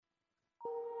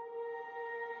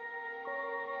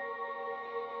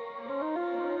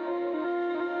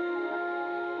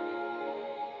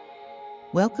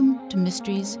Welcome to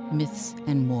Mysteries, Myths,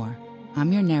 and More.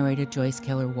 I'm your narrator, Joyce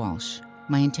Keller Walsh.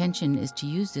 My intention is to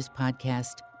use this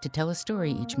podcast to tell a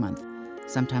story each month,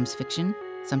 sometimes fiction,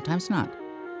 sometimes not,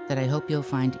 that I hope you'll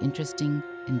find interesting,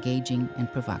 engaging,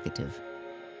 and provocative.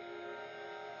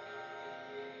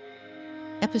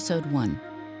 Episode 1.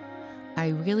 I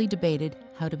really debated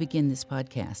how to begin this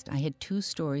podcast. I had two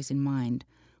stories in mind,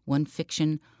 one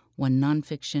fiction, one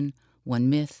nonfiction, one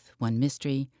myth, one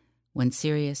mystery, one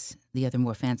serious, the other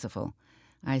more fanciful.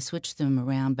 I switched them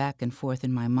around back and forth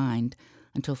in my mind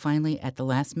until finally, at the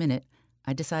last minute,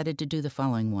 I decided to do the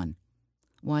following one.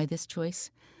 Why this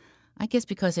choice? I guess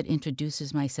because it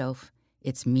introduces myself,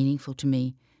 it's meaningful to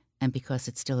me, and because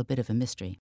it's still a bit of a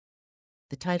mystery.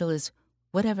 The title is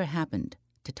Whatever Happened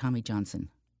to Tommy Johnson?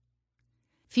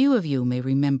 Few of you may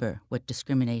remember what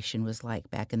discrimination was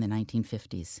like back in the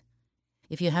 1950s.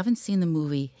 If you haven't seen the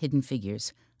movie Hidden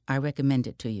Figures, I recommend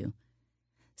it to you.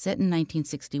 Set in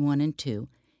 1961 and 2,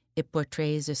 it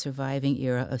portrays a surviving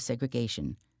era of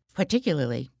segregation,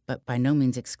 particularly, but by no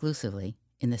means exclusively,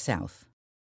 in the South.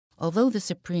 Although the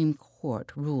Supreme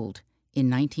Court ruled in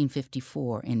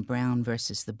 1954 in Brown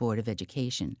versus the Board of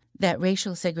Education that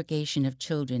racial segregation of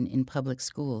children in public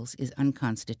schools is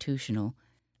unconstitutional,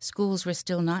 schools were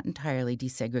still not entirely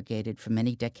desegregated for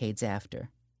many decades after.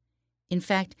 In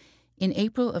fact, in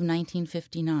April of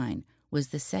 1959 was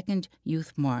the second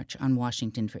Youth March on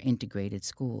Washington for integrated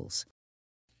schools.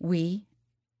 We,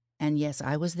 and yes,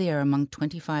 I was there among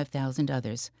 25,000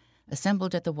 others,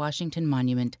 assembled at the Washington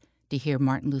Monument to hear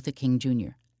Martin Luther King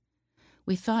Jr.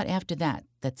 We thought after that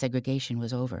segregation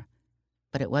was over.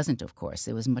 But it wasn't, of course.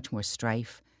 There was much more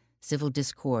strife, civil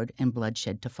discord, and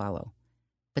bloodshed to follow.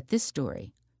 But this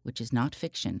story, which is not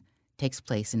fiction, takes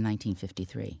place in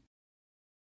 1953.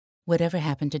 Whatever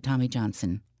happened to Tommy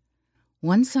Johnson?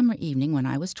 One summer evening when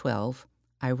I was 12,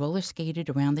 I roller skated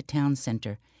around the town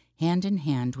center, hand in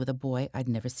hand with a boy I'd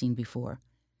never seen before.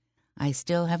 I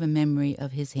still have a memory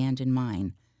of his hand in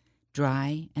mine,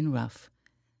 dry and rough,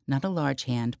 not a large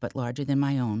hand, but larger than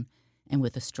my own, and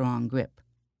with a strong grip.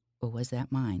 Or was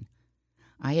that mine?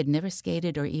 I had never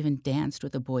skated or even danced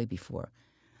with a boy before.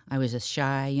 I was a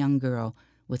shy young girl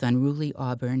with unruly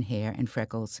auburn hair and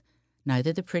freckles,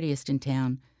 neither the prettiest in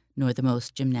town nor the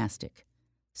most gymnastic.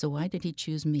 So why did he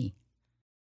choose me?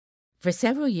 For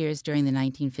several years during the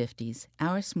 1950s,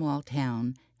 our small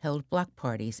town held block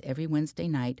parties every Wednesday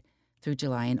night through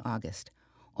July and August,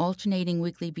 alternating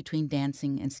weekly between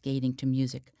dancing and skating to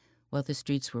music, while the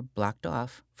streets were blocked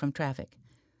off from traffic.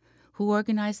 Who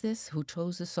organized this? Who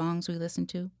chose the songs we listened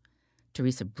to?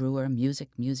 Teresa Brewer, Music,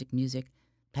 Music, Music,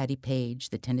 Patti Page,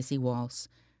 The Tennessee Waltz,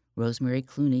 Rosemary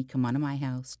Clooney, Come On to My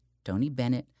House, Tony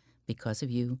Bennett, Because of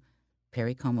You,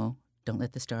 Perry Como, Don't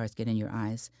Let the Stars Get in Your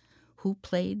Eyes. Who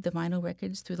played the vinyl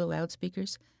records through the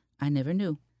loudspeakers? I never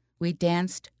knew. We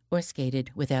danced or skated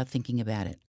without thinking about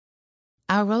it.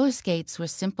 Our roller skates were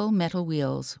simple metal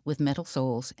wheels with metal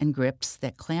soles and grips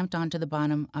that clamped onto the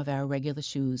bottom of our regular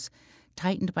shoes,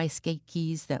 tightened by skate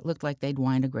keys that looked like they'd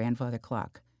wind a grandfather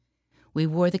clock. We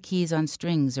wore the keys on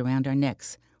strings around our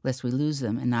necks, lest we lose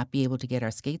them and not be able to get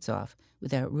our skates off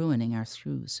without ruining our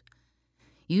shoes.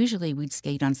 Usually we'd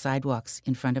skate on sidewalks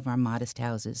in front of our modest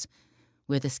houses,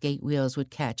 where the skate wheels would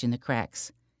catch in the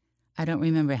cracks. I don't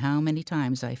remember how many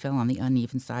times I fell on the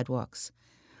uneven sidewalks,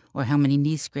 or how many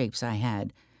knee scrapes I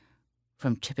had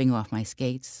from chipping off my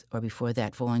skates, or before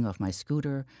that falling off my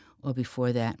scooter, or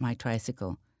before that my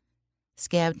tricycle.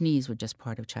 Scabbed knees were just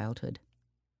part of childhood.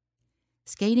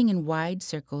 Skating in wide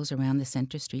circles around the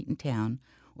center street in town,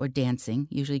 or dancing,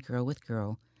 usually girl with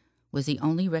girl, was the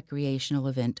only recreational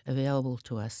event available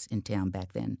to us in town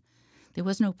back then. There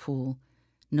was no pool,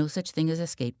 no such thing as a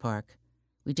skate park.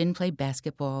 We didn't play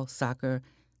basketball, soccer,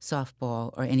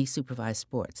 softball, or any supervised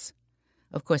sports.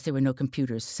 Of course, there were no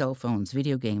computers, cell phones,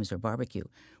 video games, or barbecue.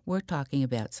 We're talking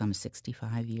about some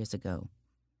 65 years ago.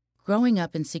 Growing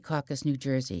up in Secaucus, New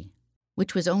Jersey,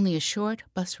 which was only a short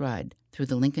bus ride through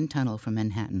the Lincoln Tunnel from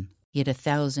Manhattan, yet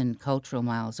 1,000 cultural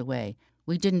miles away,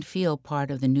 we didn't feel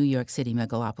part of the New York City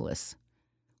megalopolis.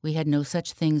 We had no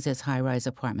such things as high-rise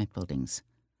apartment buildings.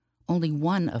 Only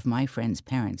one of my friend's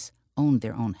parents owned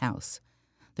their own house.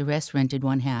 The rest rented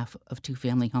one half of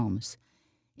two-family homes.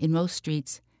 In most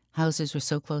streets, houses were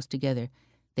so close together,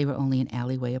 they were only an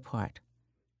alleyway apart.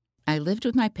 I lived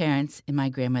with my parents in my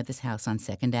grandmother's house on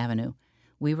 2nd Avenue.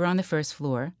 We were on the first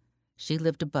floor. She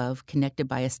lived above, connected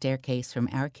by a staircase from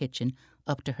our kitchen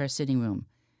up to her sitting room.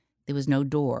 There was no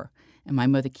door, and my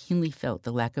mother keenly felt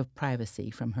the lack of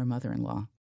privacy from her mother-in-law.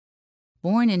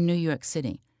 Born in New York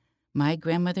City, my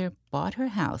grandmother bought her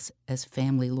house, as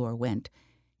family lore went,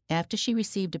 after she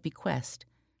received a bequest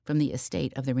from the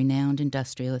estate of the renowned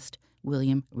industrialist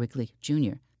William Wrigley,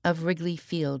 Jr., of Wrigley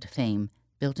Field fame,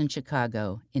 built in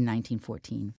Chicago in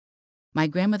 1914. My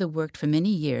grandmother worked for many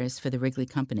years for the Wrigley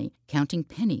Company, counting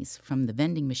pennies from the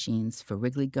vending machines for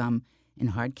Wrigley gum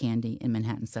and hard candy in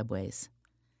Manhattan subways.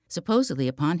 Supposedly,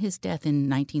 upon his death in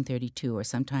 1932 or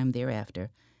sometime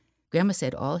thereafter, Grandma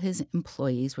said all his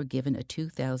employees were given a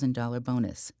 $2,000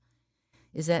 bonus.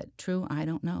 Is that true? I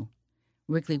don't know.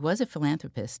 Wrigley was a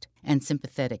philanthropist and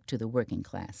sympathetic to the working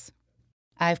class.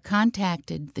 I've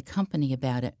contacted the company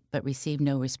about it, but received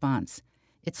no response.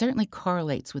 It certainly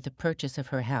correlates with the purchase of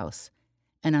her house,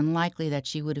 and unlikely that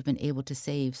she would have been able to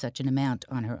save such an amount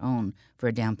on her own for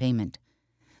a down payment.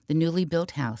 The newly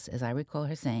built house, as I recall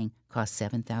her saying, cost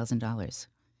 $7,000.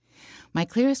 My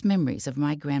clearest memories of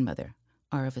my grandmother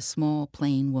are of a small,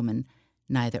 plain woman,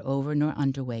 neither over nor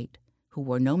underweight, who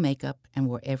wore no makeup and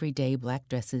wore everyday black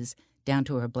dresses down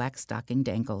to her black stockinged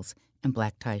ankles and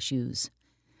black tie shoes.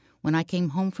 When I came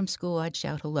home from school, I'd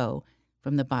shout hello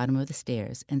from the bottom of the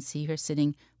stairs and see her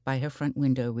sitting by her front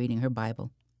window reading her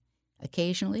Bible.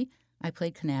 Occasionally, I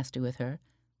played canasta with her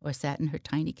or sat in her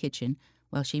tiny kitchen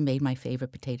while she made my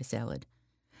favorite potato salad.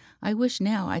 I wish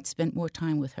now I'd spent more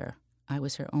time with her. I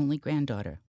was her only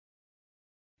granddaughter.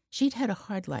 She'd had a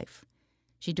hard life.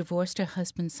 She divorced her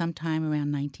husband sometime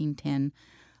around 1910,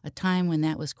 a time when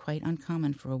that was quite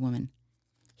uncommon for a woman.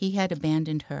 He had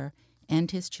abandoned her and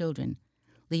his children,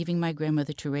 leaving my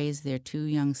grandmother to raise their 2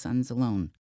 young sons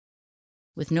alone.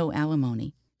 With no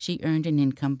alimony, she earned an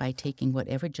income by taking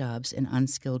whatever jobs an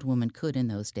unskilled woman could in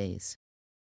those days.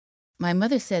 My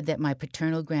mother said that my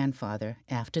paternal grandfather,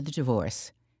 after the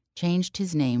divorce, changed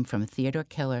his name from Theodore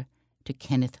Keller to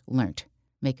Kenneth Lernt.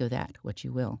 Make of that what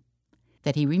you will.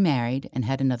 That he remarried and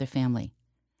had another family.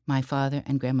 My father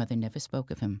and grandmother never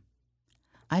spoke of him.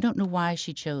 I don't know why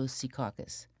she chose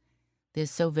Secaucus.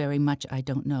 There's so very much I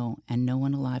don't know, and no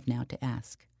one alive now to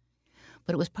ask.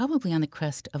 But it was probably on the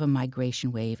crest of a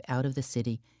migration wave out of the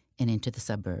city and into the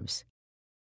suburbs.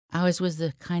 Ours was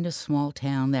the kind of small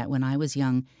town that, when I was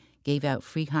young, gave out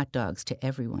free hot dogs to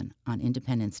everyone on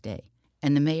Independence Day,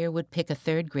 and the mayor would pick a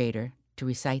 3rd grader to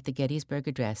recite the Gettysburg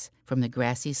Address from the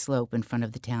grassy slope in front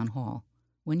of the town hall.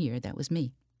 One year, that was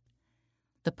me.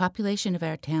 The population of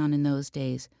our town in those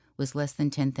days was less than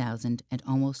 10,000 and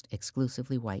almost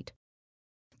exclusively white.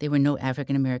 There were no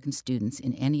African American students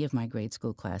in any of my grade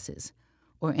school classes,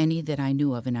 or any that I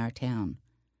knew of in our town.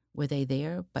 Were they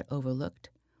there but overlooked,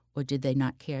 or did they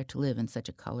not care to live in such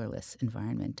a colorless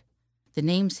environment? The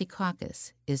name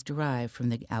Secaucus is derived from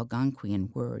the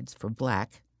Algonquian words for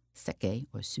black, seke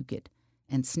or sukit,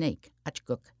 and snake,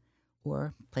 achguk,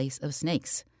 or place of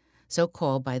snakes, so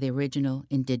called by the original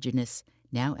indigenous,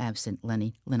 now absent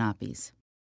Lenni Lenapes.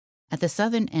 At the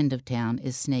southern end of town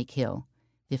is Snake Hill.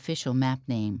 The official map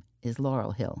name is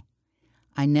Laurel Hill.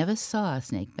 I never saw a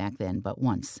snake back then but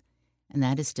once, and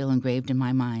that is still engraved in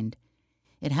my mind.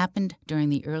 It happened during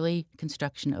the early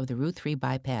construction of the Route 3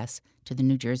 bypass to the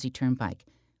New Jersey Turnpike,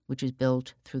 which was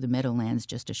built through the meadowlands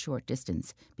just a short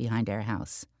distance behind our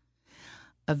house.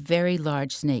 A very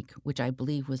large snake, which I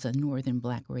believe was a northern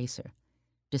black racer,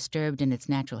 disturbed in its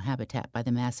natural habitat by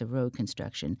the massive road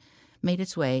construction, made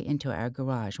its way into our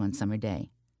garage one summer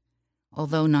day.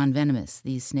 Although non-venomous,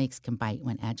 these snakes can bite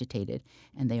when agitated,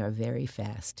 and they are very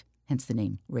fast, hence the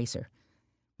name racer.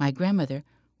 My grandmother,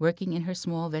 working in her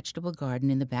small vegetable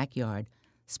garden in the backyard,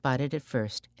 spotted it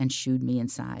first and shooed me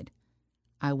inside.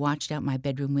 I watched out my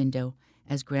bedroom window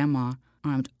as Grandma,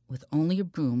 armed with only a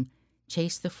broom,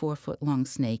 chased the 4-foot-long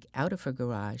snake out of her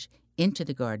garage, into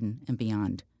the garden, and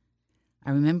beyond.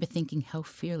 I remember thinking how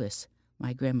fearless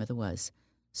my grandmother was,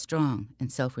 strong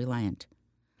and self-reliant,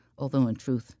 although in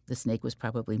truth the snake was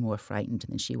probably more frightened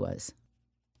than she was.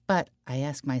 But, I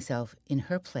asked myself, in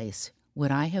her place,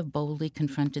 would I have boldly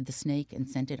confronted the snake and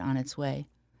sent it on its way?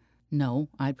 No,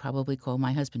 I'd probably call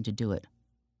my husband to do it.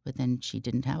 But then she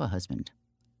didn't have a husband.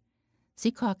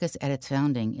 Secaucus at its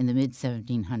founding in the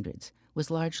mid-1700s was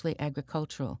largely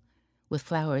agricultural, with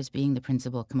flowers being the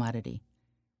principal commodity.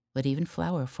 But even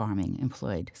flower farming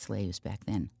employed slaves back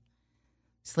then.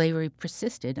 Slavery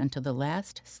persisted until the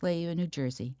last slave in New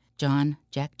Jersey, John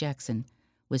Jack Jackson,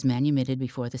 was manumitted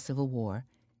before the Civil War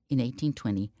in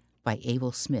 1820 by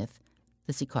Abel Smith,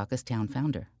 the Secaucus town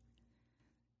founder.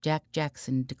 Jack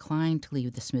Jackson declined to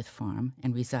leave the Smith farm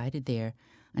and resided there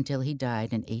until he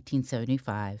died in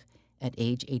 1875 at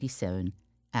age 87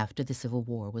 after the Civil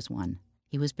War was won.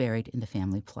 He was buried in the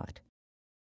family plot.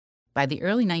 By the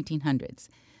early 1900s,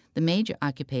 the major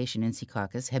occupation in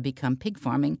Secaucus had become pig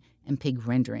farming and pig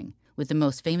rendering, with the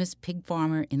most famous pig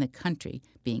farmer in the country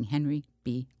being Henry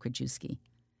B. Krajewski.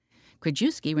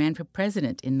 Krajewski ran for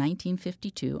president in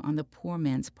 1952 on the Poor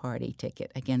Man's Party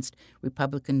ticket against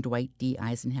Republican Dwight D.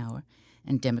 Eisenhower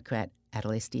and Democrat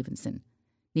Adlai Stevenson.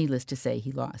 Needless to say,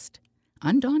 he lost.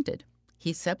 Undaunted,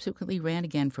 he subsequently ran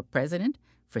again for president,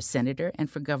 for senator, and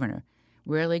for governor,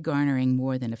 rarely garnering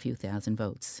more than a few thousand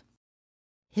votes.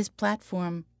 His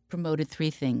platform promoted three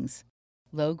things: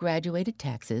 low graduated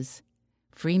taxes,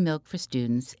 free milk for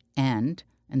students, and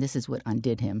this is what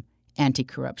undid him,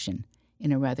 anti-corruption,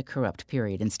 in a rather corrupt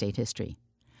period in state history.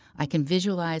 I can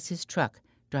visualize his truck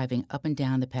driving up and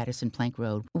down the Patterson Plank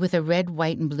Road with a red,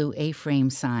 white, and blue A-frame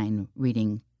sign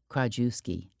reading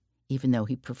Krajewski, even though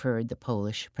he preferred the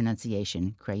Polish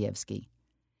pronunciation Krajewski.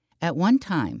 At one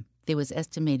time, there was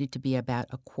estimated to be about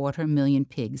 250,000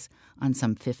 pigs on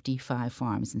some 55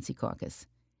 farms in Secaucus.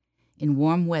 In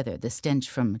warm weather, the stench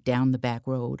from down the back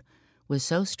road was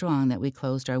so strong that we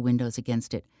closed our windows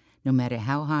against it, no matter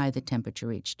how high the temperature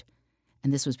reached.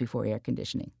 And this was before air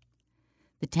conditioning.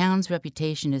 The town's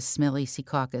reputation as smelly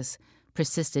Secaucus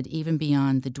persisted even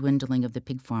beyond the dwindling of the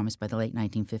pig farms by the late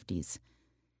 1950s.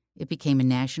 It became a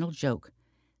national joke,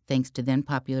 thanks to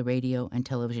then-popular radio and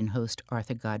television host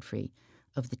Arthur Godfrey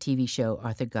of the TV show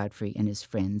Arthur Godfrey and His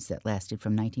Friends that lasted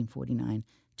from 1949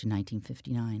 to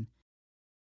 1959.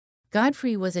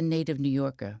 Godfrey was a native New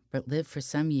Yorker, but lived for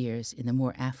some years in the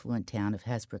more affluent town of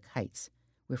Hasbrouck Heights,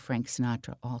 where Frank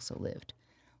Sinatra also lived,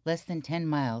 less than 10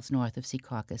 miles north of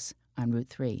Secaucus on Route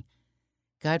 3.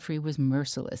 Godfrey was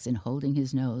merciless in holding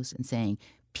his nose and saying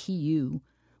 "P.U."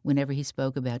 whenever he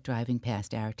spoke about driving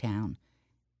past our town.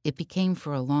 It became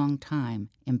for a long time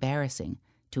embarrassing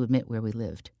to admit where we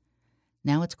lived.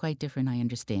 Now it's quite different, I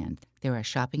understand. There are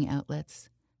shopping outlets,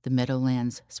 the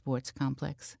Meadowlands Sports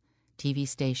Complex, TV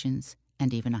stations,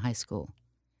 and even a high school.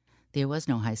 There was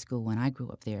no high school when I grew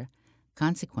up there.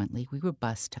 Consequently, we were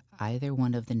bused to either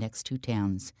one of the next two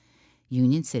towns,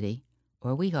 Union City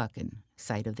or Weehawken,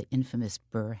 site of the infamous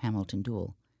Burr-Hamilton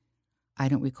duel. I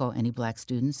don't recall any black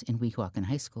students in Weehawken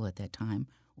High School at that time,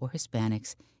 or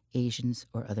Hispanics, Asians,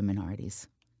 or other minorities.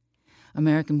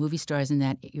 American movie stars in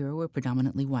that era were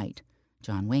predominantly white: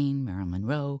 John Wayne, Marilyn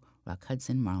Monroe, Rock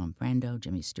Hudson, Marlon Brando,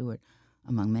 Jimmy Stewart,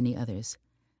 among many others,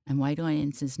 and white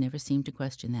audiences never seemed to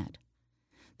question that.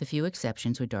 The few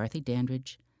exceptions were Dorothy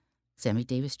Dandridge, Sammy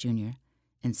Davis Jr.,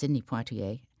 and Sidney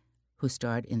Poitier, who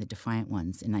starred in The Defiant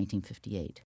Ones in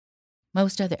 1958.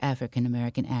 Most other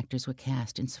African-American actors were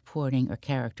cast in supporting or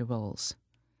character roles.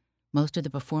 Most of the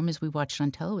performers we watched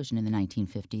on television in the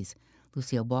 1950s,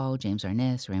 Lucille Ball, James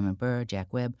Arness, Raymond Burr,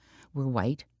 Jack Webb, were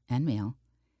white and male.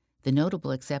 The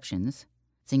notable exceptions,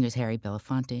 singers Harry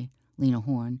Belafonte, Lena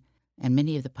Horne, and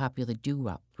many of the popular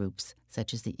doo-wop groups,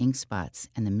 such as the Ink Spots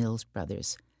and the Mills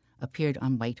Brothers, appeared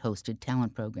on white-hosted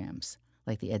talent programs,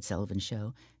 like The Ed Sullivan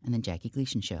Show and The Jackie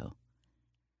Gleason Show.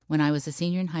 When I was a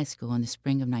senior in high school in the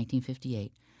spring of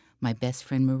 1958, my best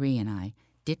friend Marie and I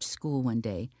ditched school one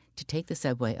day to take the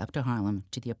subway up to Harlem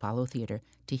to the Apollo Theater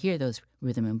to hear those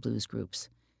rhythm and blues groups.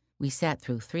 We sat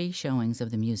through 3 showings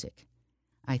of the music.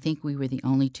 I think we were the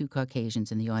only 2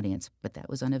 Caucasians in the audience, but that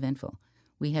was uneventful.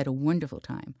 We had a wonderful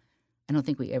time. I don't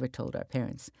think we ever told our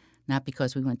parents, not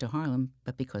because we went to Harlem,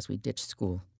 but because we ditched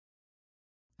school.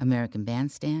 American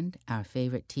Bandstand, our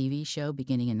favorite TV show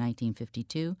beginning in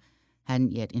 1952,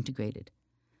 hadn't yet integrated.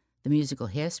 The musical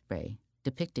Hairspray,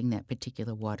 depicting that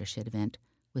particular watershed event,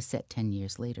 was set 10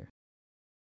 years later.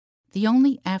 The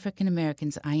only African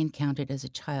Americans I encountered as a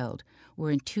child were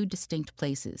in 2 distinct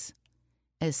places: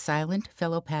 as silent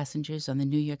fellow passengers on the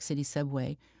New York City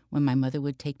subway when my mother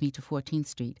would take me to 14th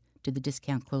Street to the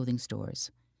discount clothing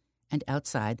stores, and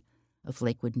outside of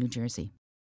Lakewood, New Jersey.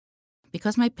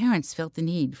 Because my parents felt the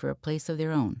need for a place of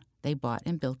their own, they bought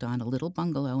and built on a little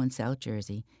bungalow in South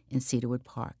Jersey in Cedarwood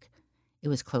Park. It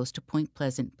was close to Point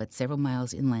Pleasant, but several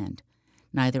miles inland,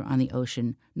 neither on the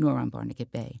ocean nor on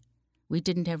Barnegat Bay. We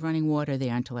didn't have running water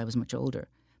there until I was much older,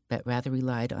 but rather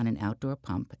relied on an outdoor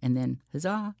pump and then,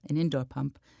 huzzah, an indoor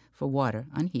pump for water,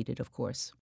 unheated, of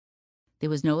course. There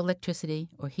was no electricity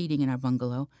or heating in our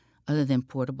bungalow other than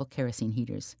portable kerosene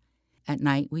heaters. At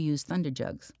night, we used thunder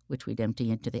jugs, which we'd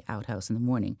empty into the outhouse in the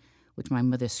morning, which my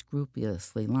mother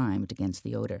scrupulously limed against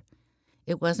the odor.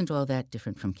 It wasn't all that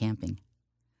different from camping.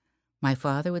 My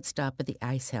father would stop at the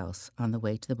ice house on the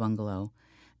way to the bungalow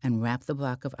and wrap the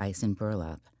block of ice in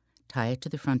burlap, tie it to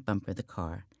the front bumper of the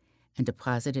car, and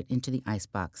deposit it into the ice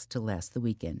box to last the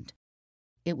weekend.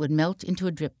 It would melt into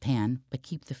a drip pan, but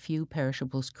keep the few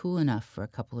perishables cool enough for a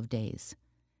couple of days.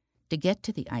 To get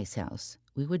to the ice house,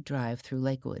 we would drive through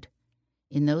Lakewood,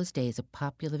 in those days a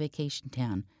popular vacation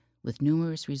town with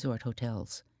numerous resort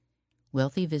hotels.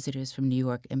 Wealthy visitors from New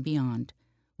York and beyond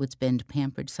would spend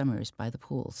pampered summers by the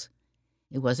pools.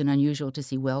 It wasn't unusual to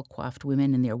see well-coiffed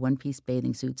women in their one-piece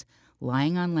bathing suits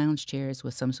lying on lounge chairs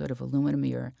with some sort of aluminum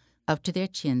mirror up to their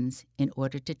chins in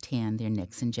order to tan their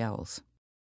necks and jowls.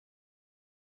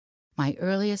 My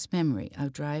earliest memory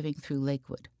of driving through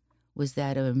Lakewood was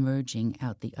that of emerging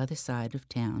out the other side of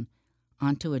town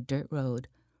onto a dirt road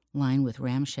lined with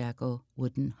ramshackle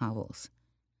wooden hovels.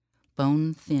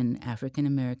 Bone-thin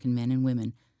African-American men and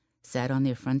women sat on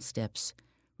their front steps,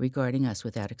 regarding us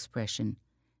without expression,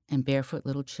 and barefoot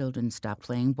little children stopped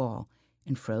playing ball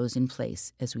and froze in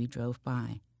place as we drove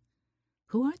by.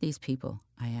 "Who are these people?"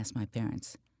 I asked my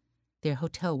parents. "They're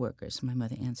hotel workers," my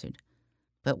mother answered.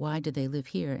 "But why do they live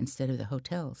here instead of the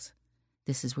hotels?"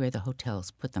 "This is where the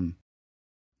hotels put them."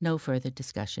 No further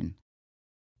discussion.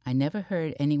 I never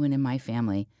heard anyone in my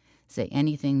family say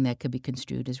anything that could be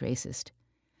construed as racist,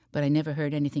 but I never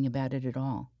heard anything about it at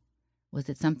all. Was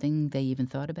it something they even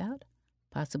thought about?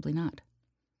 Possibly not.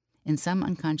 In some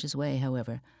unconscious way,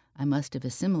 however, I must have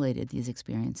assimilated these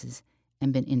experiences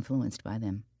and been influenced by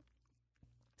them.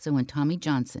 So when Tommy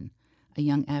Johnson, a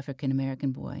young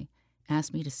African-American boy,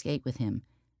 asked me to skate with him,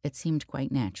 it seemed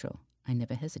quite natural. I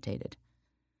never hesitated.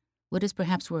 What is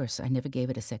perhaps worse, I never gave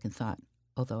it a second thought,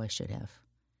 although I should have.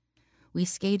 We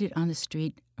skated on the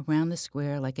street around the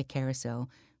square like a carousel,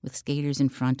 with skaters in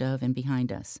front of and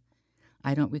behind us.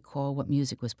 I don't recall what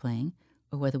music was playing,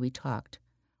 or whether we talked,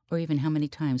 or even how many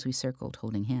times we circled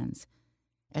holding hands.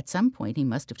 At some point he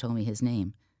must have told me his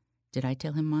name. Did I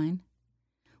tell him mine?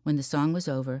 When the song was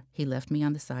over, he left me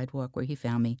on the sidewalk where he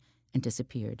found me and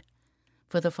disappeared.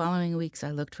 For the following weeks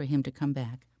I looked for him to come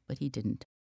back, but he didn't.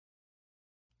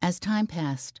 As time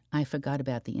passed, I forgot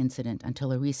about the incident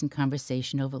until a recent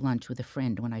conversation over lunch with a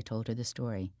friend when I told her the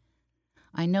story.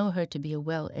 I know her to be a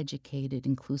well-educated,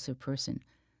 inclusive person,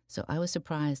 so I was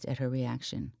surprised at her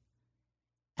reaction.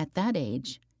 "At that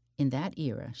age, in that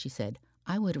era," she said,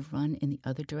 "I would have run in the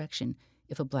other direction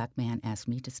if a black man asked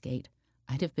me to skate.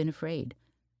 I'd have been afraid.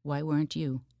 Why weren't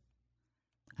you?"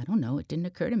 "I don't know. It didn't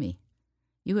occur to me."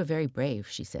 "You were very brave,"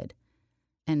 she said.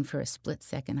 And for a split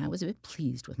second, I was a bit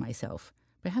pleased with myself.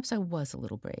 Perhaps I was a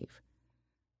little brave.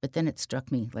 But then it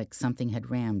struck me like something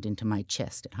had rammed into my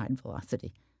chest at high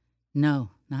velocity.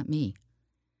 No, not me.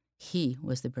 He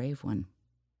was the brave one.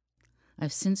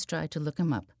 I've since tried to look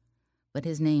him up, but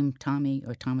his name, Tommy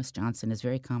or Thomas Johnson, is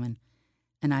very common,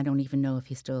 and I don't even know if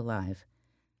he's still alive.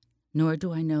 Nor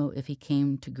do I know if he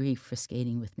came to grief for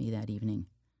skating with me that evening.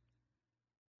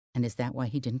 And is that why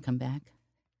he didn't come back?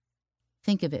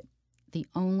 Think of it. The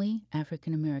only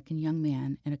African-American young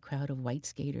man in a crowd of white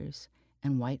skaters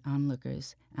and white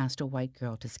onlookers asked a white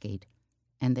girl to skate,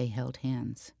 and they held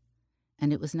hands.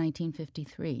 And it was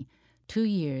 1953, 2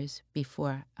 years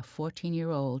before a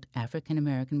 14-year-old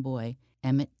African-American boy,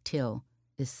 Emmett Till,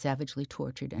 is savagely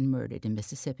tortured and murdered in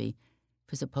Mississippi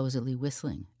for supposedly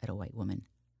whistling at a white woman.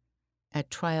 At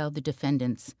trial, the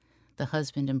defendants, the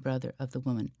husband and brother of the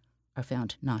woman, are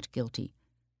found not guilty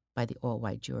by the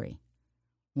all-white jury.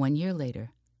 1 year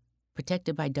later,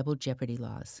 protected by double jeopardy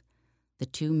laws, the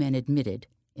two men admitted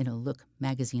in a Look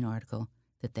magazine article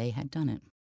that they had done it.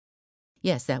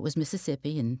 Yes, that was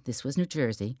Mississippi and this was New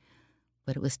Jersey,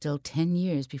 but it was still 10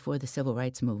 years before the Civil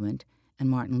Rights Movement and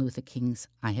Martin Luther King's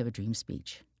I Have a Dream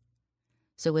speech.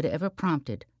 So whatever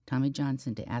prompted Tommy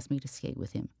Johnson to ask me to skate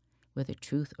with him, whether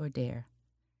truth or dare,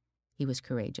 he was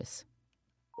courageous.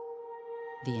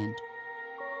 The end.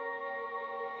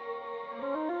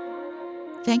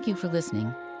 Thank you for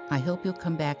listening. I hope you'll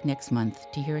come back next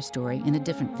month to hear a story in a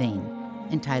different vein,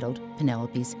 entitled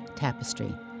Penelope's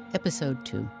Tapestry, Episode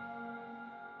 2.